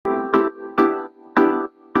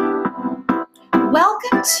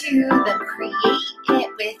Welcome to the Create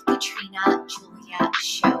It with Katrina Julia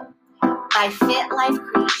show by Fit Life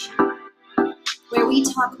Creation, where we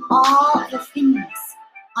talk all the things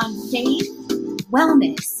on faith,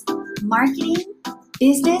 wellness, marketing,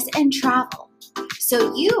 business, and travel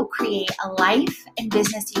so you create a life and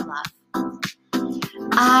business you love.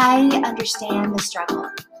 I understand the struggle.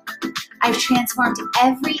 I've transformed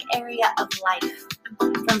every area of life,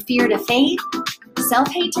 from fear to faith,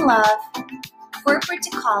 self-hate to love, corporate to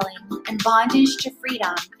calling, and bondage to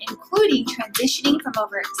freedom, including transitioning from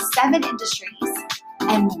over 7 industries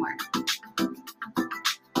and more.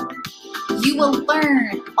 You will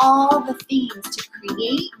learn all the things to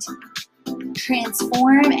create,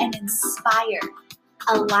 transform, and inspire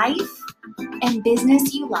a life and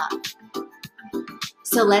business you love.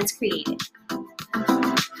 So let's create it.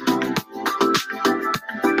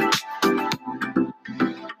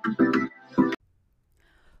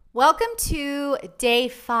 Welcome to day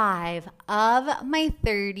 5 of my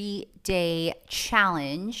 30-day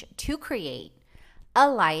challenge to create a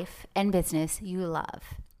life and business you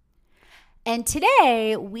love. And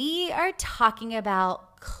today we are talking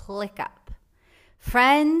about ClickUp.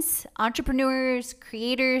 Friends, entrepreneurs,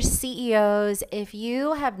 creators, CEOs, if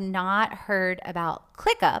you have not heard about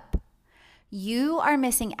ClickUp, you are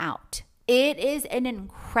missing out. It is an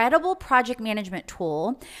incredible project management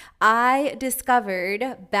tool I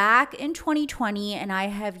discovered back in 2020, and I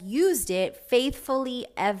have used it faithfully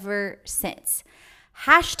ever since.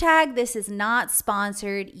 Hashtag this is not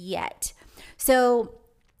sponsored yet. So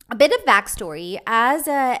a bit of backstory: as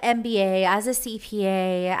a MBA, as a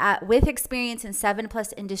CPA, with experience in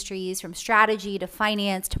 7+ industries, from strategy to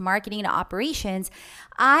finance to marketing to operations,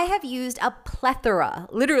 I have used a plethora,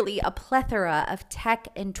 literally a plethora of tech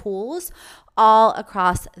and tools all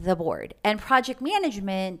across the board. And project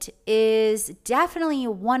management is definitely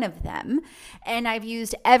one of them. And I've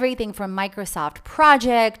used everything from Microsoft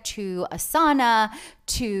Project to Asana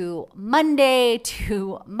to Monday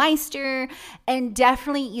to Meister, and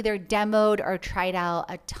definitely either demoed or tried out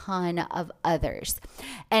a ton of others.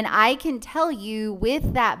 And I can tell you,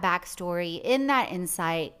 with that backstory, in that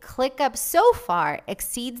insight, ClickUp so far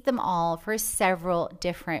exceeds them all for several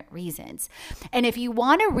different reasons. And if you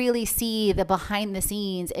want to really see the behind the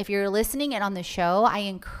scenes, if you're listening in on the show, I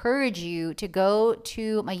encourage you to go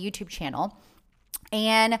to my YouTube channel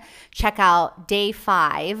and check out day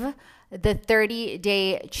 5, the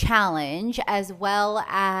 30-day challenge, as well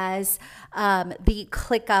as the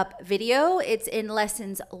ClickUp video. It's in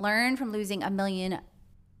lessons learned from losing $1 million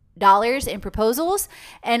in proposals,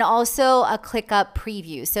 and also a ClickUp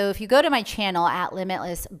preview. So if you go to my channel at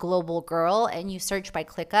Limitless Global Girl and you search by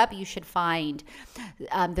ClickUp, you should find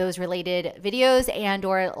those related videos and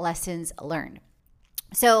or lessons learned.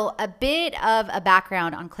 So a bit of a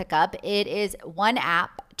background on ClickUp: it is one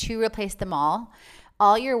app to replace them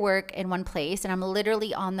all your work in one place. And I'm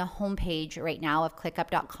literally on the homepage right now of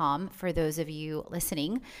clickup.com for those of you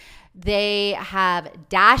listening. They have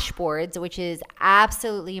dashboards, which is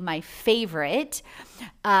absolutely my favorite,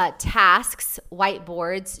 tasks,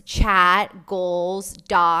 whiteboards, chat, goals,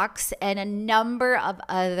 docs, and a number of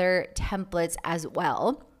other templates as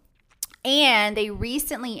well. And they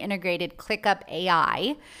recently integrated ClickUp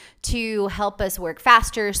AI to help us work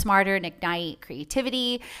faster, smarter, and ignite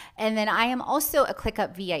creativity. And then I am also a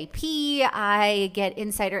ClickUp VIP. I get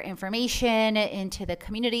insider information into the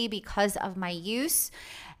community because of my use.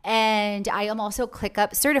 And I am also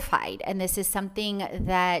ClickUp certified. And this is something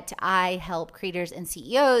that I help creators and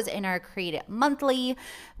CEOs in our Create It Monthly,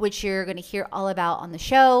 which you're going to hear all about on the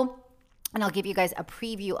show. And I'll give you guys a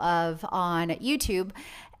preview of on YouTube.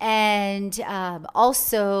 And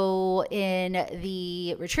also in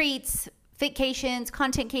the retreats, Fitcations,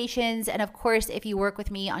 Contentcations, and of course, if you work with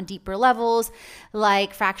me on deeper levels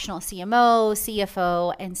like fractional CMO,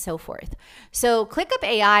 CFO, and so forth. So ClickUp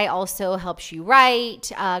AI also helps you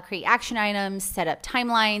write, create action items, set up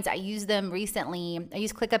timelines. I used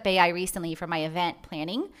ClickUp AI recently for my event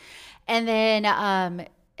planning. And then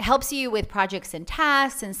helps you with projects and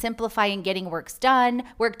tasks and simplifying getting work done.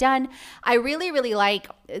 I really like,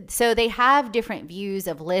 so they have different views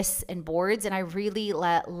of lists and boards, and I really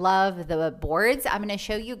love the boards. I'm going to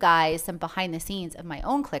show you guys some behind the scenes of my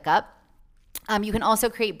own ClickUp. You can also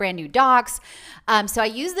create brand new docs. So I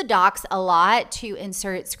use the docs a lot to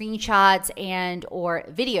insert screenshots and or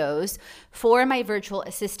videos for my virtual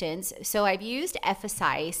assistants. So I've used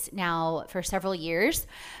Efficize now for several years,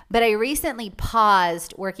 but I recently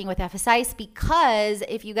paused working with Efficize because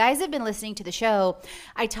if you guys have been listening to the show,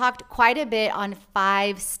 I talked quite a bit on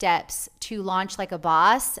 5 steps to launch like a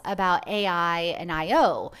boss about AI and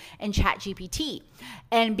IO and ChatGPT.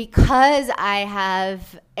 And because I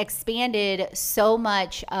have expanded so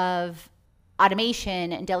much of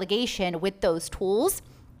automation and delegation with those tools,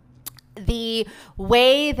 the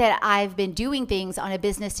way that I've been doing things on a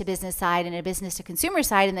business to business side and a business to consumer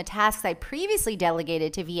side and the tasks I previously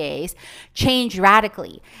delegated to VAs changed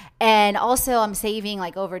radically. And also I'm saving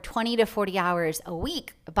like over 20 to 40 hours a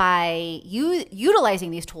week by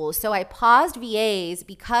utilizing these tools. So I paused VAs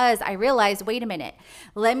because I realized, wait a minute,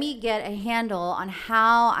 let me get a handle on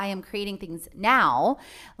how I am creating things now.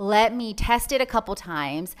 Let me test it a couple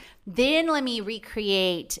times. Then let me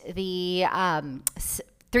recreate the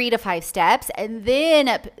 3 to 5 steps and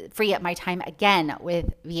then free up my time again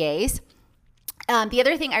with VAs. The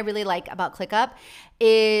other thing I really like about ClickUp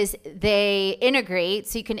is they integrate.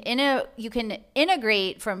 So you can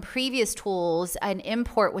integrate from previous tools and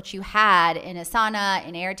import what you had in Asana,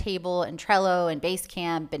 in Airtable, in Trello, in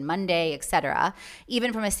Basecamp, in Monday, etc.,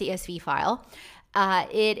 even from a CSV file.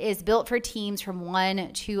 It is built for teams from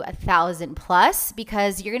 1 to 1,000 plus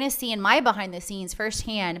because you're going to see in my behind the scenes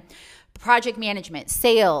firsthand project management,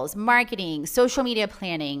 sales, marketing, social media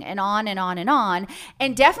planning, and on and on and on.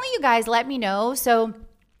 And definitely you guys let me know. So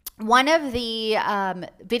one of the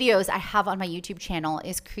videos I have on my YouTube channel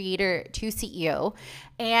is Creator to CEO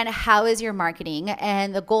and how is your marketing?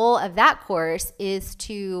 And the goal of that course is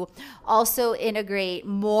to also integrate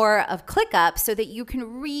more of ClickUp so that you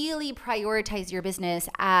can really prioritize your business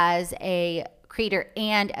as a creator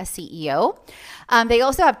and a CEO. They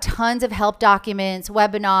also have tons of help documents,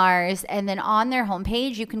 webinars, and then on their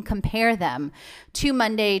homepage, you can compare them to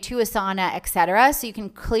Monday, to Asana, etc. So you can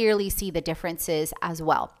clearly see the differences as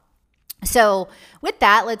well. So with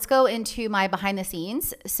that, let's go into my behind the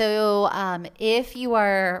scenes. So if you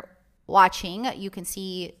are watching, you can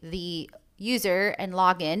see the user and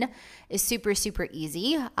login is super, super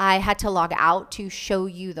easy. I had to log out to show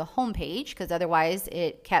you the homepage because otherwise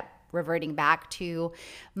it kept reverting back to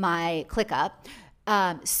my ClickUp.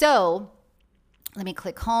 So let me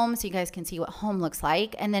click home so you guys can see what home looks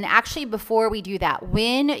like. And then actually before we do that,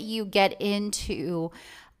 when you get into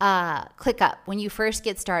ClickUp, when you first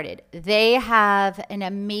get started, they have an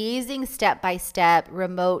amazing step-by-step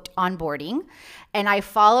remote onboarding. And I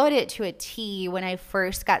followed it to a T when I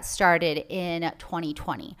first got started in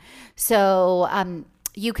 2020. So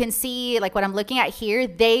you can see like what I'm looking at here,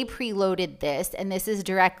 they preloaded this, and this is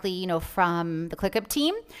directly, from the ClickUp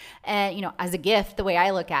team and, as a gift, the way I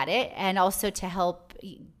look at it, and also to help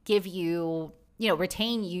give you,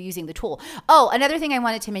 retain you using the tool. Oh, another thing I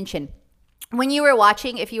wanted to mention. When you were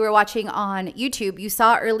watching, if you were watching on YouTube, you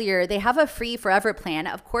saw earlier they have a free forever plan.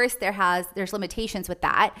 Of course, there's limitations with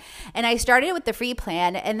that. And I started with the free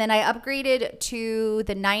plan, and then I upgraded to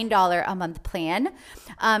the $9 a month plan.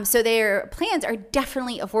 So their plans are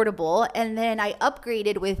definitely affordable. And then I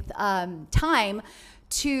upgraded with time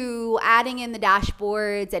to adding in the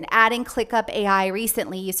dashboards and adding ClickUp AI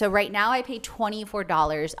recently. So right now I pay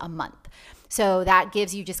 $24 a month. So that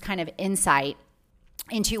gives you just kind of insight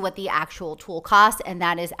into what the actual tool costs, and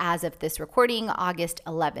that is as of this recording, August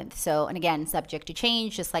 11th. So, and again, subject to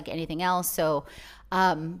change, just like anything else. So,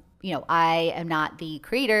 I am not the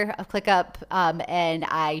creator of ClickUp, and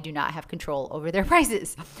I do not have control over their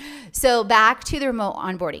prices. So back to the remote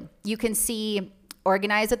onboarding, you can see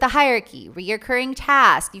organize with the hierarchy, reoccurring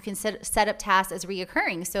tasks. You can set up tasks as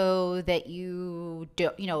reoccurring so that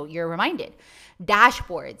you're reminded.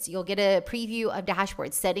 Dashboards, you'll get a preview of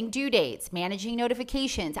dashboards, setting due dates, managing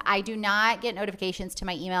notifications. I do not get notifications to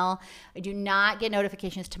my email. I do not get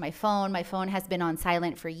notifications to my phone. My phone has been on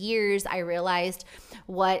silent for years. I realized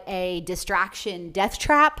what a distraction death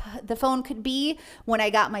trap the phone could be when I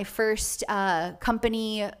got my first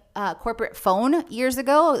company corporate phone years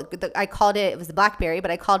ago. I called it was the BlackBerry, but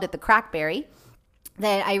I called it the Crackberry.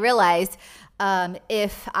 Then I realized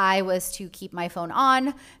if I was to keep my phone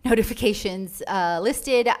on, notifications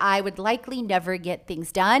listed, I would likely never get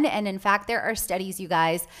things done. And in fact, there are studies, you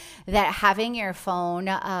guys, that having your phone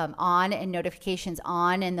on and notifications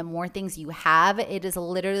on, and the more things you have, it is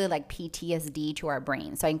literally like PTSD to our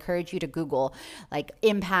brain. So I encourage you to Google like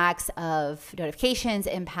impacts of notifications,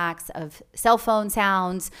 impacts of cell phone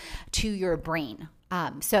sounds to your brain.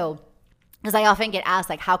 So because I often get asked,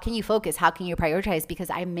 like, how can you focus? How can you prioritize? Because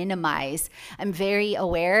I'm very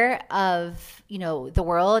aware of, the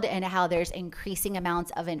world and how there's increasing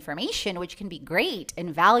amounts of information, which can be great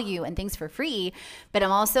and value and things for free. But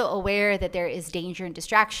I'm also aware that there is danger and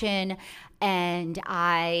distraction. And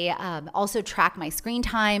I also track my screen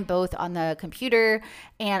time, both on the computer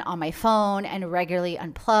and on my phone, and regularly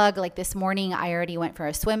unplug. Like this morning, I already went for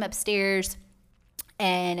a swim upstairs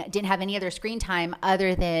and didn't have any other screen time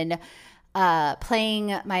other than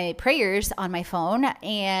playing my prayers on my phone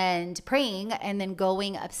and praying, and then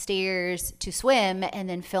going upstairs to swim, and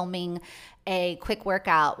then filming a quick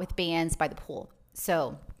workout with bands by the pool.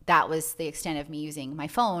 So that was the extent of me using my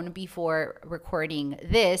phone before recording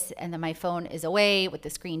this. And then my phone is away with the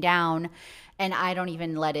screen down, and I don't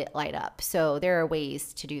even let it light up. So there are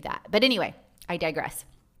ways to do that. But anyway, I digress.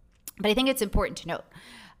 But I think it's important to note.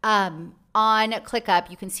 On ClickUp,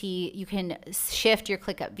 you can shift your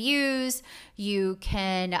ClickUp views. You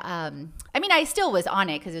can, I still was on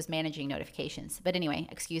it because it was managing notifications. But anyway,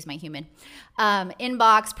 excuse my human.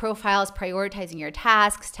 Inbox, profiles, prioritizing your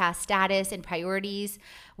tasks, task status and priorities,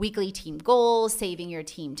 weekly team goals, saving your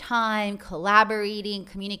team time, collaborating,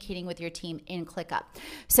 communicating with your team in ClickUp.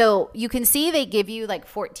 So you can see they give you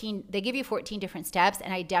 14 different steps,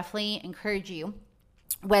 and I definitely encourage you,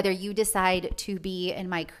 whether you decide to be in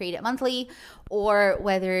my Create It Monthly, or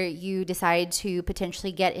whether you decide to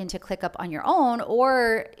potentially get into ClickUp on your own,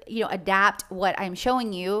 or adapt what I'm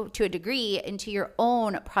showing you to a degree into your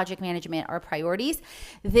own project management or priorities.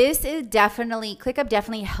 ClickUp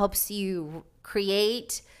definitely helps you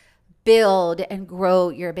create, build, and grow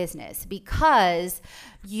your business, because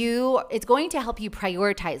it's going to help you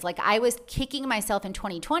prioritize. Like, I was kicking myself in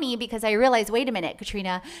 2020 because I realized, wait a minute,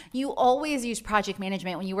 Katrina, you always used project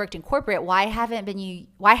management when you worked in corporate. Why haven't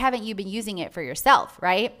you been using it for yourself,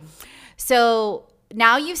 right? So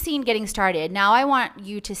now you've seen getting started. Now I want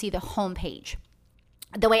you to see the homepage,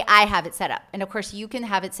 the way I have it set up. And of course, you can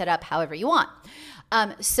have it set up however you want.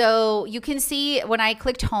 So you can see when I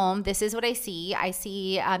clicked home, this is what I see. I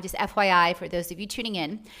see, just FYI for those of you tuning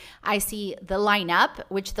in, I see the lineup,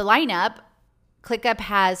 which the lineup, ClickUp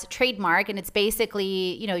has trademark, and it's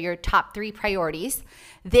basically, your top 3 priorities.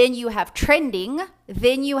 Then you have trending,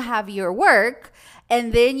 then you have your work,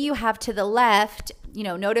 and then you have to the left,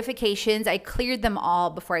 notifications. I cleared them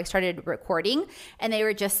all before I started recording, and they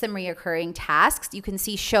were just some reoccurring tasks. You can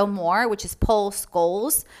see show more, which is pulse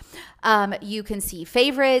goals. You can see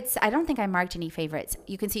favorites. I don't think I marked any favorites.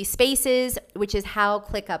 You can see spaces, which is how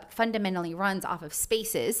ClickUp fundamentally runs off of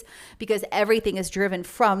spaces, because everything is driven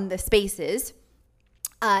from the spaces.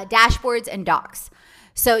 Dashboards and docs.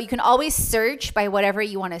 So you can always search by whatever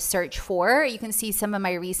you want to search for. You can see some of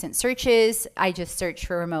my recent searches. I just searched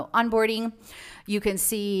for remote onboarding. You can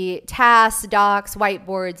see tasks, docs,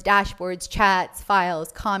 whiteboards, dashboards, chats,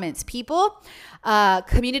 files, comments, people.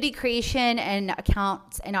 Community creation and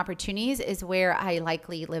accounts and opportunities is where I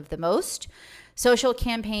likely live the most. Social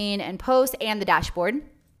campaign and post, and the dashboard.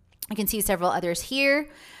 I can see several others here.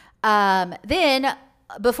 Then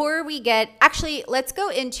before we let's go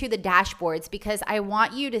into the dashboards, because I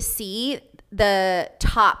want you to see the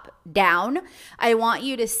top down. I want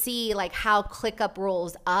you to see how ClickUp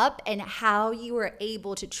rolls up and how you are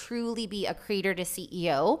able to truly be a creator to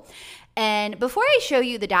CEO. And before I show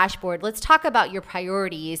you the dashboard, let's talk about your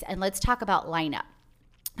priorities, and let's talk about lineup.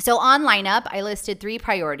 So on lineup, I listed 3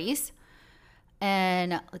 priorities,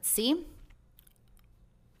 and let's see.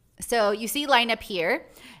 So you see lineup here,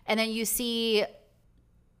 and then you see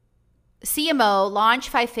CMO, launch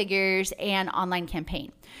 5 figures, and online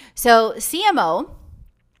campaign. So CMO,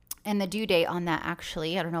 and the due date on that,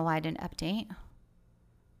 actually, I don't know why I didn't update.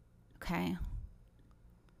 Okay.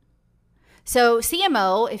 So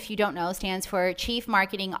CMO, if you don't know, stands for Chief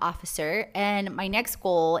Marketing Officer, and my next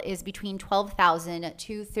goal is between $12,000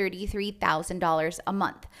 to $33,000 a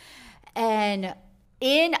month. And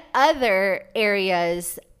in other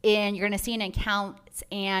areas, you're going to see in accounts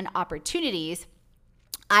and opportunities,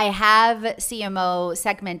 I have CMO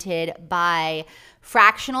segmented by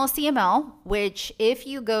fractional CMO, which if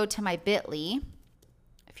you go to my Bitly,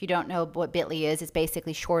 if you don't know what Bitly is, it's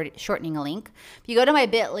basically shortening a link. If you go to my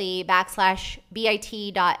Bitly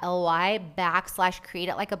 /bit.ly/create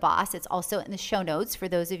it like a boss, it's also in the show notes for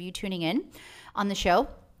those of you tuning in on the show.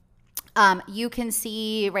 You can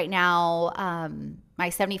see right now my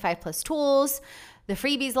 75 plus tools, the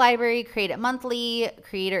freebies library, Create It Monthly,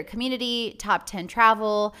 Creator Community, Top 10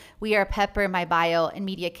 Travel, We Are Pepper, My Bio, and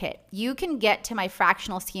Media Kit. You can get to my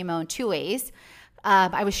fractional CMO in 2 ways.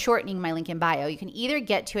 I was shortening my link in bio. You can either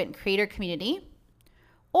get to it in Creator Community,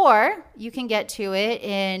 Or you can get to it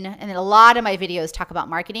and then a lot of my videos talk about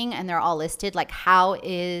marketing, and they're all listed. Like, how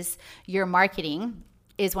is your marketing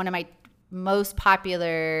is one of my most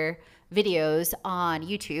popular videos on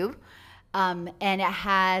YouTube. And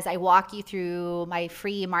I walk you through my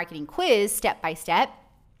free marketing quiz step by step.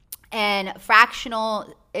 And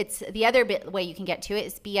fractional, it's the other way you can get to it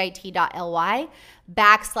is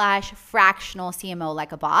bit.ly/fractional CMO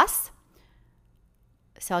like a boss.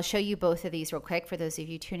 So I'll show you both of these real quick for those of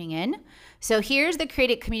you tuning in. So here's the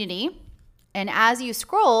Create It community. And as you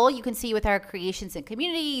scroll, you can see with our creations and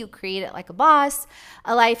community, you create it like a boss,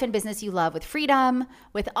 a life and business you love with freedom,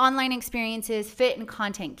 with online experiences, fit and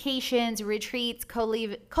contentcations, retreats,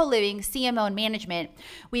 co-living, CMO, and management.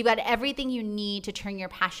 We've got everything you need to turn your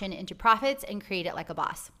passion into profits and create it like a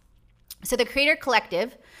boss. So the Creator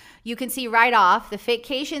Collective, you can see right off the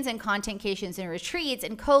Fitcations and Contentcations and retreats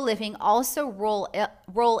and co-living also roll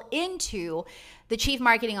into the Chief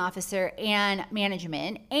Marketing Officer and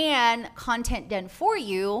management, and Content Done For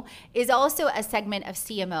You is also a segment of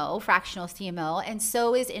CMO, fractional CMO, and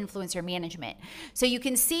so is influencer management. So you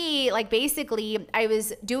can see, like, basically I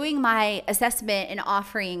was doing my assessment and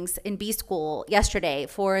offerings in B School yesterday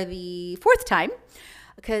for the 4th time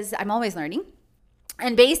because I'm always learning.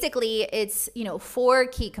 And basically it's, 4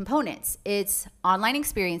 key components. It's online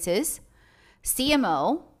experiences,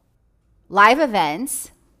 CMO, live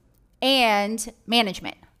events, and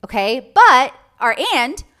management, okay? But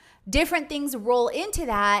different things roll into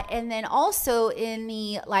that. And then also in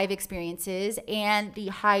the live experiences and the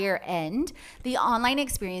higher end, the online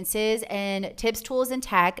experiences and tips, tools, and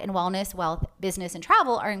tech and wellness, wealth, business, and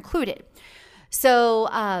travel are included. So,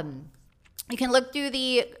 you can look through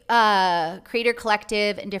the Creator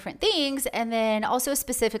Collective and different things, and then also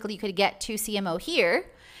specifically you could get to CMO here.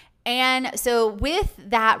 And so with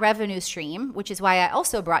that revenue stream, which is why I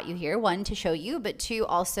also brought you here, 1, to show you, but 2,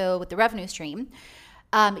 also with the revenue stream,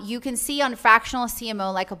 you can see on fractional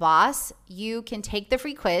CMO like a boss, you can take the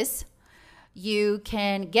free quiz. You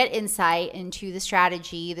can get insight into the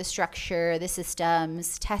strategy, the structure, the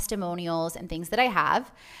systems, testimonials, and things that I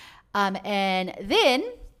have. And then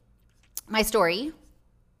my story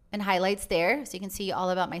and highlights there. So you can see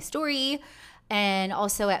all about my story, and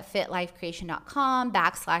also at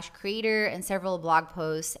fitlifecreation.com/creator and several blog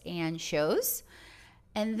posts and shows.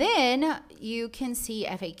 And then you can see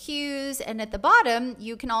FAQs, and at the bottom,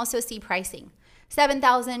 you can also see pricing.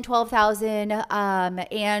 $7,000, $12,000,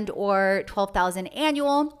 and or $12,000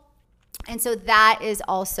 annual. And so that is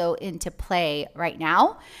also into play right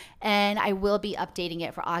now. And I will be updating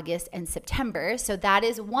it for August and September. So that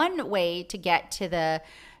is one way to get to the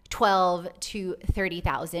 12 to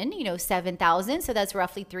 30,000, 7,000. So that's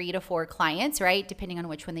roughly 3 to 4 clients, right? Depending on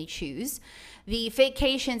which one they choose. The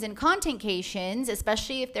Fitcations and Contentcations,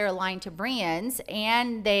 especially if they're aligned to brands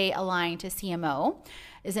and they align to CMO,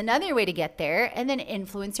 is another way to get there. And then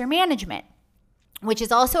influencer management, which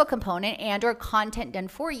is also a component, and or Content Done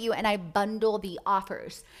For You, and I bundle the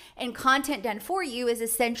offers. And Content Done For You is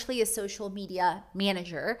essentially a social media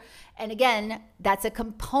manager. And again, that's a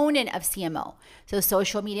component of CMO. So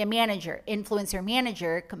social media manager, influencer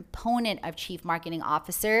manager, component of Chief Marketing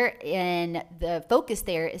Officer, and the focus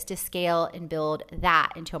there is to scale and build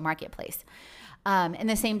that into a marketplace. And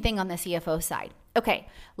the same thing on the CFO side. Okay,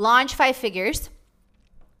 launch 5 figures.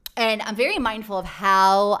 And I'm very mindful of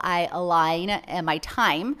how I align my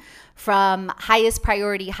time from highest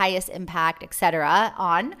priority, highest impact, etc.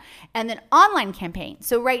 on, and then online campaign.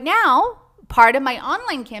 So right now, part of my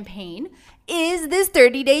online campaign is this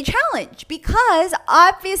 30-day challenge, because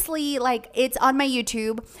obviously, like, it's on my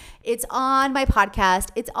YouTube, it's on my podcast,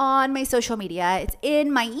 it's on my social media, it's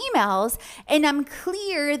in my emails, and I'm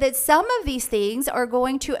clear that some of these things are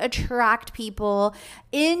going to attract people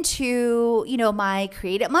into, my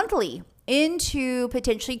Create It Monthly, into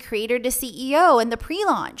potentially Creator to CEO and the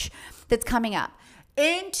pre-launch that's coming up,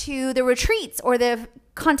 into the retreats or the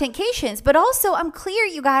Contentcations. But also, I'm clear,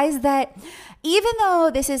 you guys, that even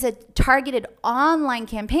though this is a targeted online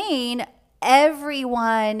campaign,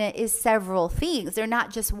 everyone is several things. They're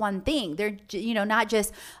not just one thing. They're, not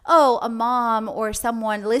just, a mom or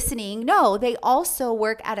someone listening. No, they also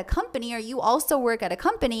work at a company, or you also work at a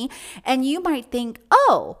company, and you might think,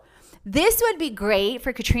 this would be great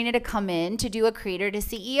for Katrina to come in to do a Creator to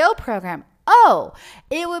CEO program.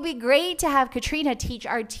 It would be great to have Katrina teach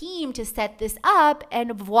our team to set this up,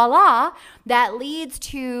 and voila, that leads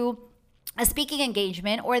to a speaking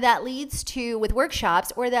engagement, or that leads to with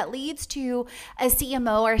workshops, or that leads to a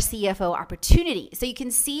CMO or CFO opportunity. So you can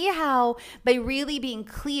see how by really being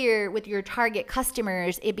clear with your target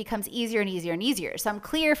customers, it becomes easier and easier and easier. So I'm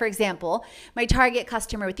clear, for example, my target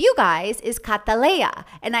customer with you guys is Katalea.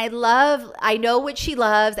 And I know what she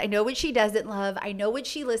loves. I know what she doesn't love. I know what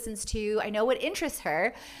she listens to. I know what interests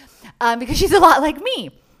her because she's a lot like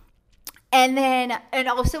me. And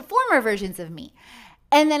also former versions of me.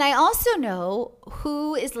 And then I also know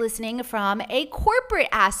who is listening from a corporate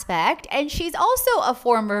aspect, and she's also a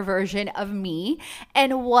former version of me,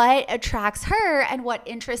 and what attracts her and what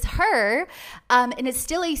interests her. And it's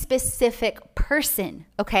still a specific person,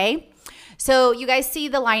 okay? So you guys see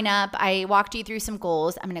the lineup. I walked you through some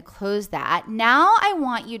goals. I'm going to close that. Now I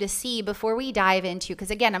want you to see before we dive into, because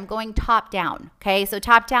again, I'm going top down. Okay. So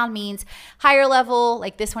top down means higher level.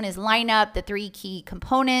 Like this one is lineup, the 3 key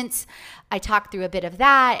components. I talked through a bit of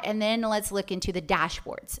that. And then let's look into the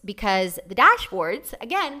dashboards, because the dashboards,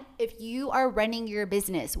 again, if you are running your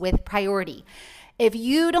business with priority, if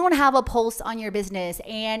you don't have a pulse on your business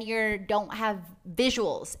and you don't have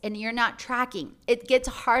visuals and you're not tracking, it gets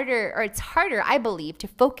harder, or it's harder, I believe, to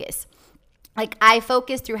focus. Like I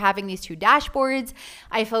focus through having these 2 dashboards.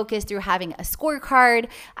 I focus through having a scorecard.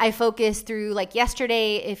 I focus through, like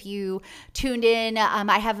yesterday, if you tuned in,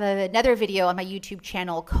 I have another video on my YouTube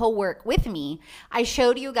channel, Co-Work With Me. I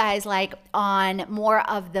showed you guys like on more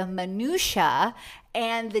of the minutia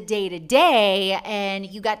and the day-to-day, and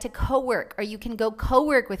you got to co-work, or you can go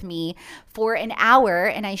co-work with me for an hour.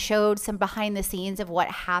 And I showed some behind the scenes of what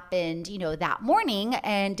happened, that morning,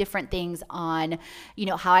 and different things on,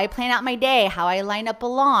 how I plan out my day, how I line up a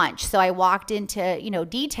launch. So I walked into,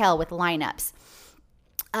 detail with lineups.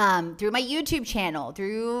 Through my YouTube channel,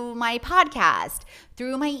 through my podcast,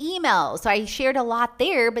 through my email. So I shared a lot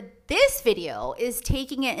there, but this video is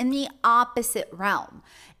taking it in the opposite realm.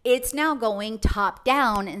 It's now going top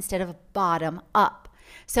down instead of bottom up.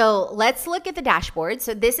 So let's look at the dashboard.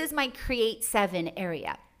 So this is my Create 7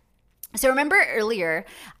 area. So remember earlier,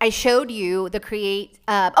 I showed you the Create,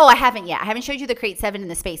 I haven't yet. I haven't showed you the Create 7 in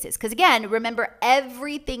the spaces. Because again, remember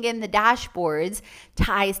everything in the dashboards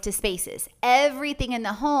ties to spaces. Everything in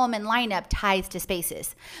the home and lineup ties to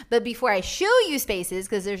spaces. But before I show you spaces,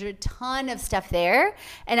 because there's a ton of stuff there,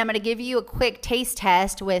 and I'm going to give you a quick taste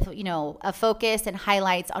test with, a focus and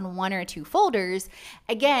highlights on 1 or 2 folders.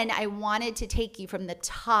 Again, I wanted to take you from the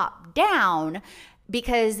top down,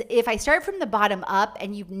 because if I start from the bottom up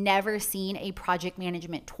and you've never seen a project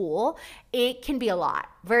management tool, it can be a lot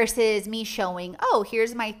versus me showing,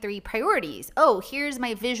 here's my 3 priorities. Here's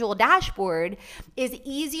my visual dashboard is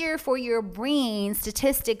easier for your brain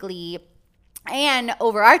statistically and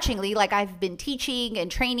overarchingly, like I've been teaching and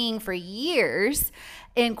training for years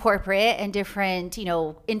in corporate and different,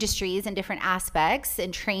 industries and different aspects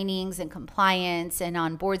and trainings and compliance and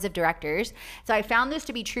on boards of directors. So I found this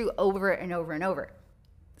to be true over and over and over.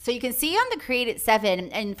 So you can see on the Create 7,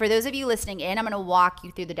 and for those of you listening in, I'm going to walk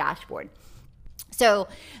you through the dashboard. So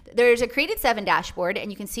there's a Create 7 dashboard, and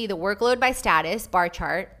you can see the workload by status, bar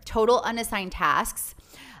chart, total unassigned tasks,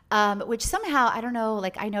 which somehow, I don't know,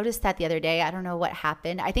 like I noticed that the other day. I don't know what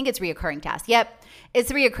happened. I think it's reoccurring tasks. Yep, it's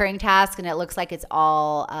a reoccurring task, and it looks like it's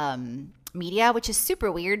all media, which is super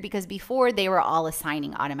weird because before they were all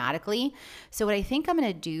assigning automatically. So what I think I'm going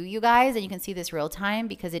to do, you guys, and you can see this real time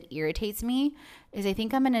because it irritates me, is I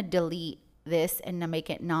think I'm going to delete this and make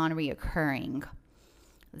it non-reoccurring.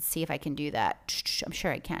 Let's see if I can do that. I'm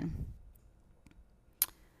sure I can.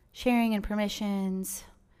 Sharing and permissions.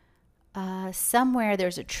 Somewhere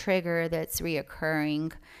there's a trigger that's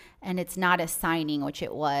reoccurring and it's not assigning, which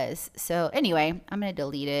it was. So anyway, I'm going to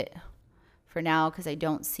delete it for now because I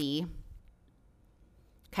don't see.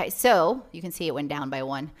 Okay, so you can see it went down by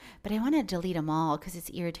 1, but I want to delete them all because it's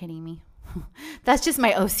irritating me. That's just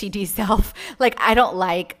my OCD self. Like I don't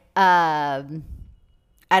like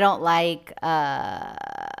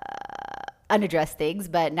unaddressed things,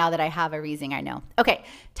 but now that I have a reason, I know. Okay,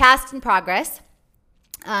 tasks in progress.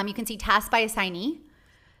 You can see tasks by assignee.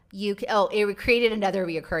 It created another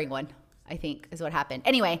reoccurring one, I think is what happened.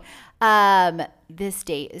 Anyway, this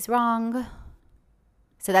date is wrong.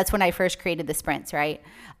 So that's when I first created the sprints, right?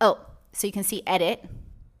 So you can see edit.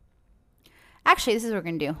 Actually, this is what we're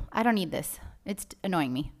going to do. I don't need this. It's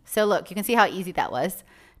annoying me. So look, you can see how easy that was.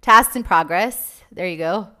 Tasks in progress. There you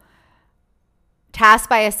go. Tasks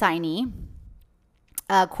by assignee.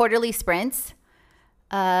 Quarterly sprints.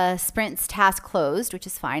 Sprints task closed, which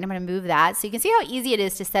is fine. I'm going to move that. So you can see how easy it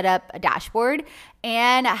is to set up a dashboard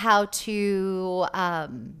and how to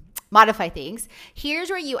modify things. Here's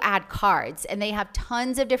where you add cards, and they have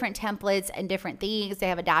tons of different templates and different things. They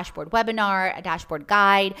have a dashboard webinar, a dashboard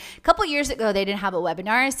guide. A couple years ago, they didn't have a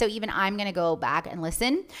webinar, so even I'm going to go back and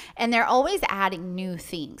listen. And they're always adding new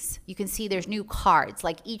things. You can see there's new cards.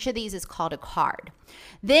 Like each of these is called a card.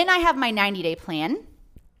 Then I have my 90-day plan.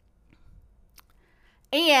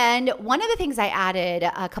 And one of the things I added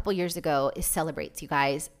a couple years ago is celebrates, you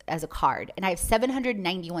guys, as a card. And I have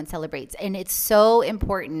 791 celebrates. And it's so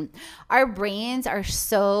important. Our brains are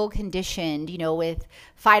so conditioned, with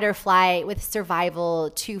fight or flight, with survival,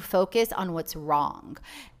 to focus on what's wrong.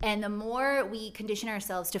 And the more we condition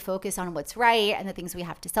ourselves to focus on what's right and the things we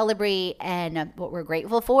have to celebrate and what we're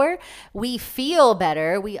grateful for, we feel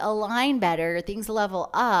better, we align better, things level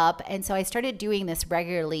up. And so I started doing this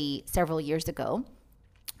regularly several years ago.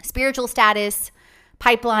 Spiritual status,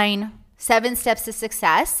 pipeline, 7 steps to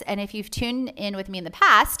success. And if you've tuned in with me in the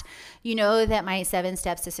past, you know that my 7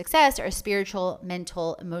 steps to success are spiritual,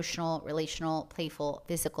 mental, emotional, relational, playful,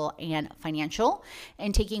 physical, and financial.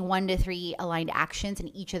 And taking 1 to 3 aligned actions in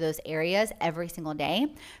each of those areas every single day.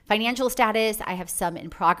 Financial status, I have some in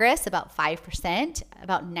progress, about 5%.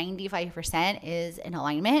 About 95% is in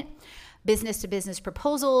alignment. Business to business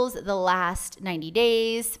proposals, the last 90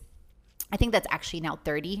 days. I think that's actually now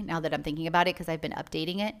 30 now that I'm thinking about it because I've been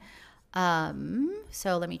updating it.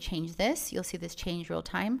 So let me change this. You'll see this change real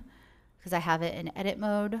time because I have it in edit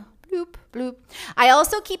mode. Bloop, bloop. I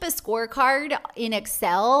also keep a scorecard in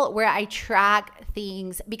Excel where I track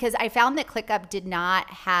things because I found that ClickUp did not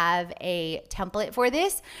have a template for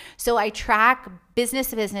this. So I track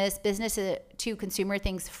business to business, business to consumer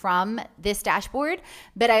things from this dashboard,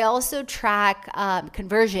 but I also track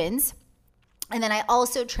conversions. And then I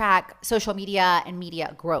also track social media and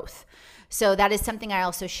media growth. So that is something I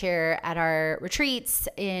also share at our retreats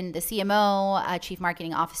in the CMO, Chief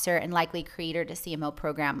Marketing Officer, and likely Creator to CMO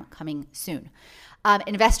program coming soon.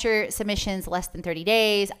 Investor submissions less than 30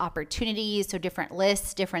 days, opportunities, so different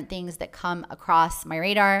lists, different things that come across my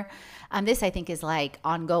radar. This I think is like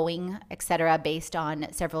ongoing, etc., based on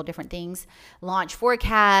several different things. Launch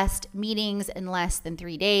forecast, meetings in less than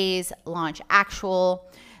 3 days, launch actual,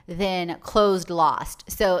 then closed lost.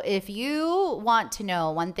 So if you want to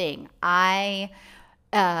know one thing, I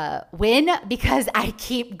win because I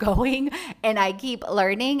keep going and I keep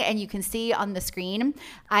learning. And you can see on the screen,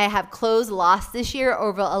 I have closed lost this year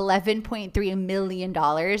over $11.3 million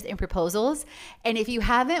in proposals. And if you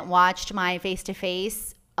haven't watched my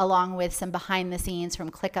face-to-face along with some behind the scenes from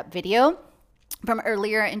ClickUp video from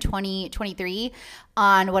earlier in 2023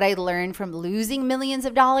 on what I learned from losing millions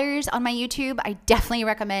of dollars on my YouTube, I definitely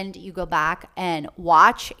recommend you go back and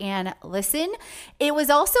watch and listen. It was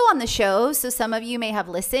also on the show, so some of you may have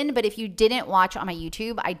listened, but if you didn't watch on my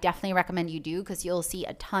YouTube, I definitely recommend you do because you'll see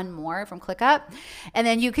a ton more from ClickUp. And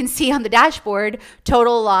then you can see on the dashboard,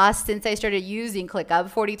 total loss since I started using ClickUp,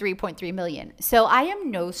 43.3 million. So I am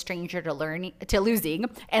no stranger to losing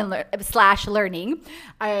and learning.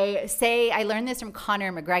 I learned this from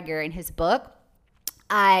Conor McGregor in his book.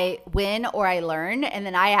 I win or I learn, and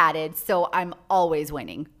then I added, so I'm always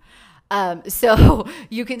winning. So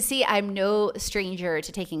you can see I'm no stranger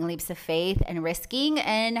to taking leaps of faith and risking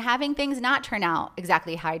and having things not turn out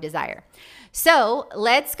exactly how I desire. So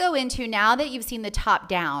let's go into, now that you've seen the top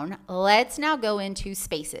down, let's now go into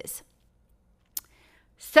spaces.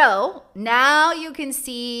 So now you can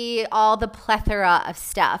see all the plethora of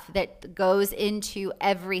stuff that goes into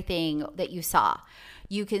everything that you saw.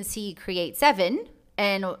 You can see Create 7.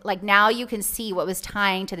 And like now you can see what was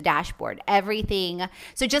tying to the dashboard, everything.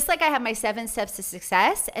 So just like I have my 7 steps to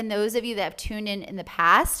success, and those of you that have tuned in the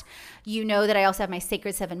past, you know that I also have my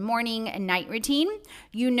Sacred 7 morning and night routine.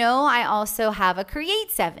 You know I also have a Create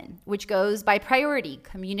 7, which goes by priority: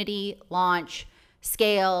 community, launch,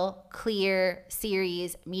 scale, clear,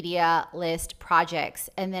 series, media, list, projects.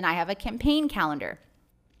 And then I have a campaign calendar.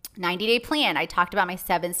 90-day plan. I talked about my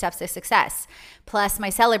 7 steps to success, plus my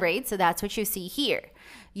celebrate. So that's what you see here.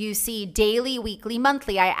 You see daily, weekly,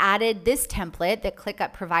 monthly. I added this template that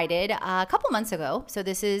ClickUp provided a couple months ago. So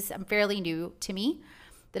this is fairly new to me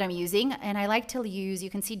that I'm using. And I like to use, you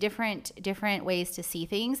can see different ways to see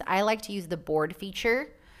things. I like to use the board feature.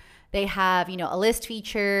 They have, a list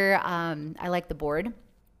feature. I like the board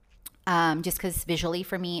just because visually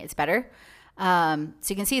for me, it's better. So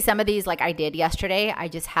you can see some of these like I did yesterday. I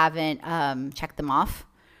just haven't checked them off.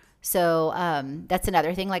 So that's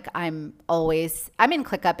another thing. Like I'm in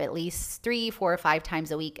ClickUp at least 3, 4, or 5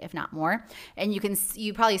 times a week, if not more. And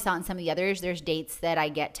you probably saw in some of the others, there's dates that I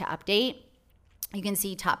get to update. You can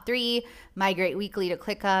see top 3, migrate weekly to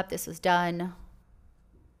ClickUp. This was done.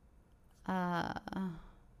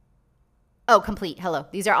 Oh, complete. Hello.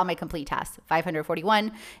 These are all my complete tasks.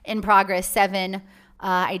 541 in progress, 7.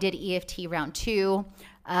 I did EFT round 2.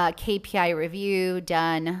 KPI review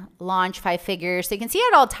done. Launch 5 figures. So you can see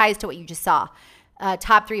it all ties to what you just saw.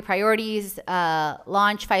 Top 3 priorities,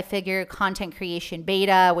 launch 5-figure content creation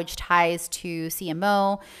beta, which ties to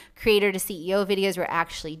CMO. Creator to CEO videos were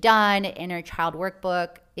actually done. Inner child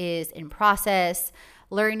workbook is in process.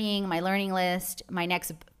 Learning, my learning list, my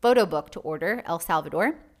next photo book to order, El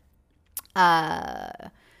Salvador.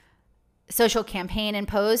 Social campaign and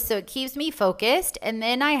post. So it keeps me focused. And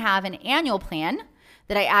then I have an annual plan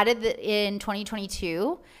that I added in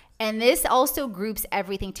 2022. And this also groups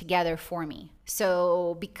everything together for me.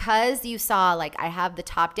 So because you saw, like, I have the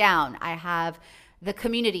top down, I have the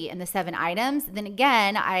community and the 7 items, then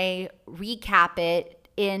again, I recap it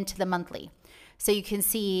into the monthly. So you can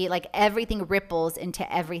see like everything ripples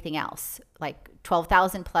into everything else, like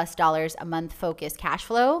 $12,000 plus a month focused cash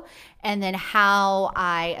flow, and then how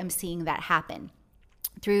I am seeing that happen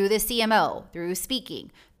through the CMO, through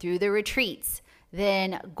speaking, through the retreats,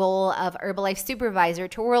 then goal of Herbalife supervisor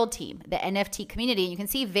to world team, the NFT community. And you can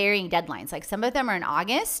see varying deadlines. Like some of them are in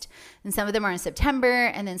August, and some of them are in September,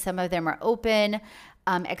 and then some of them are open,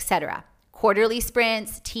 etc. Quarterly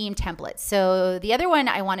sprints, team templates. So the other one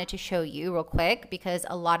I wanted to show you real quick, because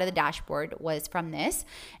a lot of the dashboard was from this,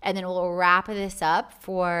 and then we'll wrap this up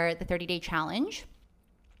for the 30-day challenge,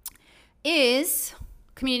 is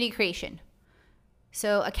community creation.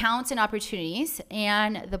 So accounts and opportunities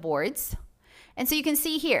and the boards. And so you can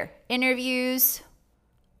see here, interviews,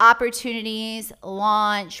 opportunities,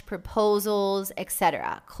 launch, proposals,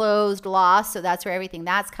 etc. Closed, lost, so that's where everything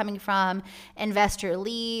that's coming from. Investor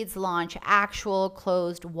leads, launch actual,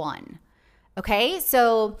 closed, won. Okay,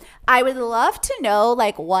 so I would love to know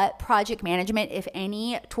like what project management, if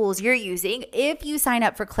any, tools you're using. If you sign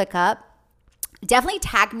up for ClickUp, definitely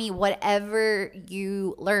tag me whatever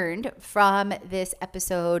you learned from this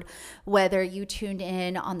episode, whether you tuned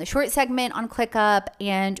in on the short segment on ClickUp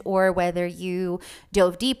and or whether you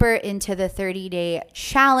dove deeper into the 30-day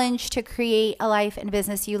challenge to create a life and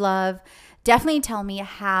business you love. Definitely tell me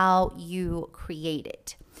how you create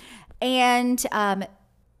it. And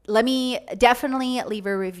let me definitely leave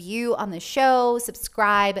a review on the show,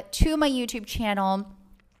 subscribe to my YouTube channel,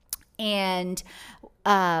 and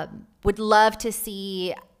would love to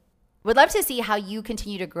see how you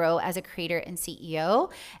continue to grow as a creator and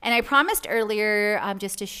CEO. And I promised earlier,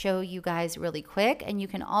 just to show you guys really quick, and you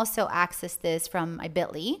can also access this from my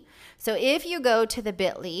Bitly. So if you go to the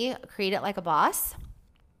Bitly, Create It Like a Boss,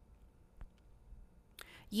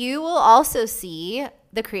 you will also see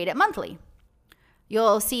the Create It Monthly.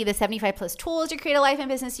 You'll see the 75 plus tools to create a life and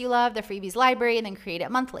business you love, the freebies library, and then Create It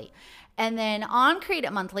Monthly. And then on Create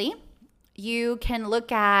It Monthly, you can look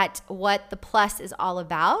at what the plus is all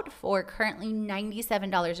about. For currently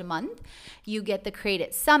 $97 a month, you get the Create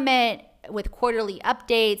It Summit with quarterly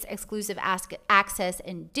updates, exclusive access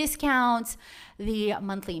and discounts, the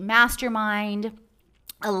monthly mastermind,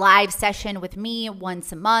 a live session with me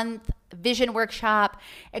once a month, vision workshop,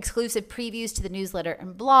 exclusive previews to the newsletter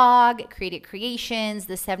and blog, Create It Creations,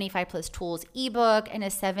 the 75 plus tools ebook, and a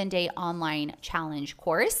 7-day online challenge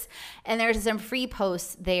course. And there's some free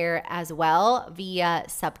posts there as well via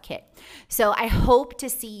Subkit. So I hope to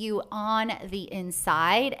see you on the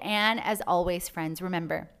inside. And as always, friends,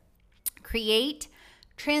 remember, create,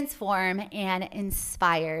 transform, and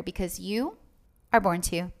inspire, because you are born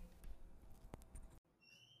to.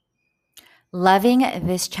 Loving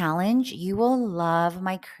this challenge, you will love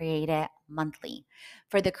my Create It Monthly.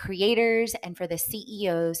 For the creators and for the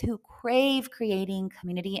CEOs who crave creating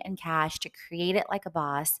community and cash to create it like a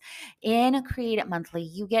boss, in Create It Monthly,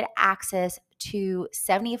 you get access to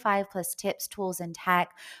 75 plus tips, tools, and tech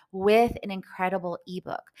with an incredible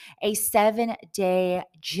ebook, a 7-day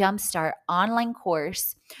jumpstart online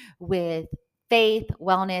course with faith,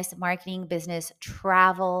 wellness, marketing, business,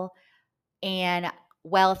 travel, and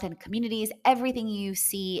wealth and communities, everything you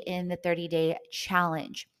see in the 30-day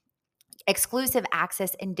challenge. Exclusive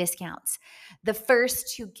access and discounts. The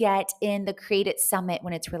first to get in the Create It Summit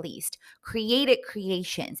when it's released. Create It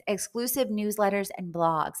Creations, exclusive newsletters and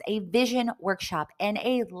blogs, a vision workshop, and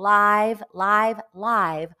a live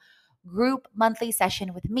group monthly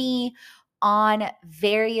session with me on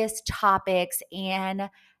various topics and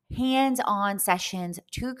hands-on sessions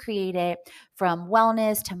to create it, from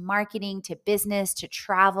wellness to marketing to business to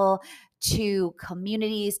travel to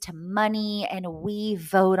communities to money. And we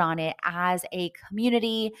vote on it as a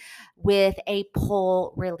community with a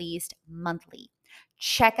poll released monthly.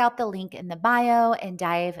 Check out the link in the bio and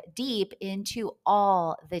dive deep into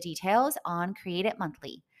all the details on Create It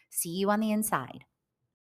Monthly. See you on the inside.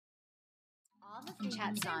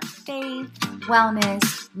 Chats on faith,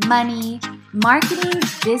 wellness, money, marketing,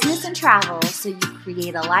 business, and travel so you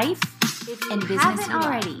create a life and business you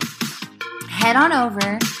already. Head on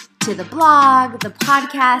over to the blog, the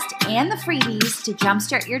podcast, and the freebies to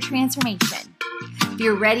jumpstart your transformation. If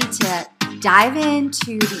you're ready to dive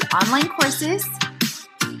into the online courses,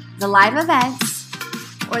 the live events,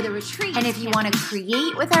 or the retreat, and if you want to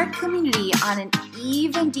create with our community on an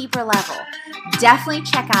even deeper level, definitely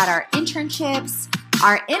check out our internships,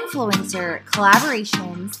 our influencer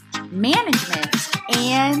collaborations, management,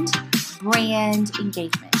 and brand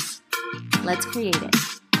engagement. Let's create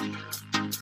it.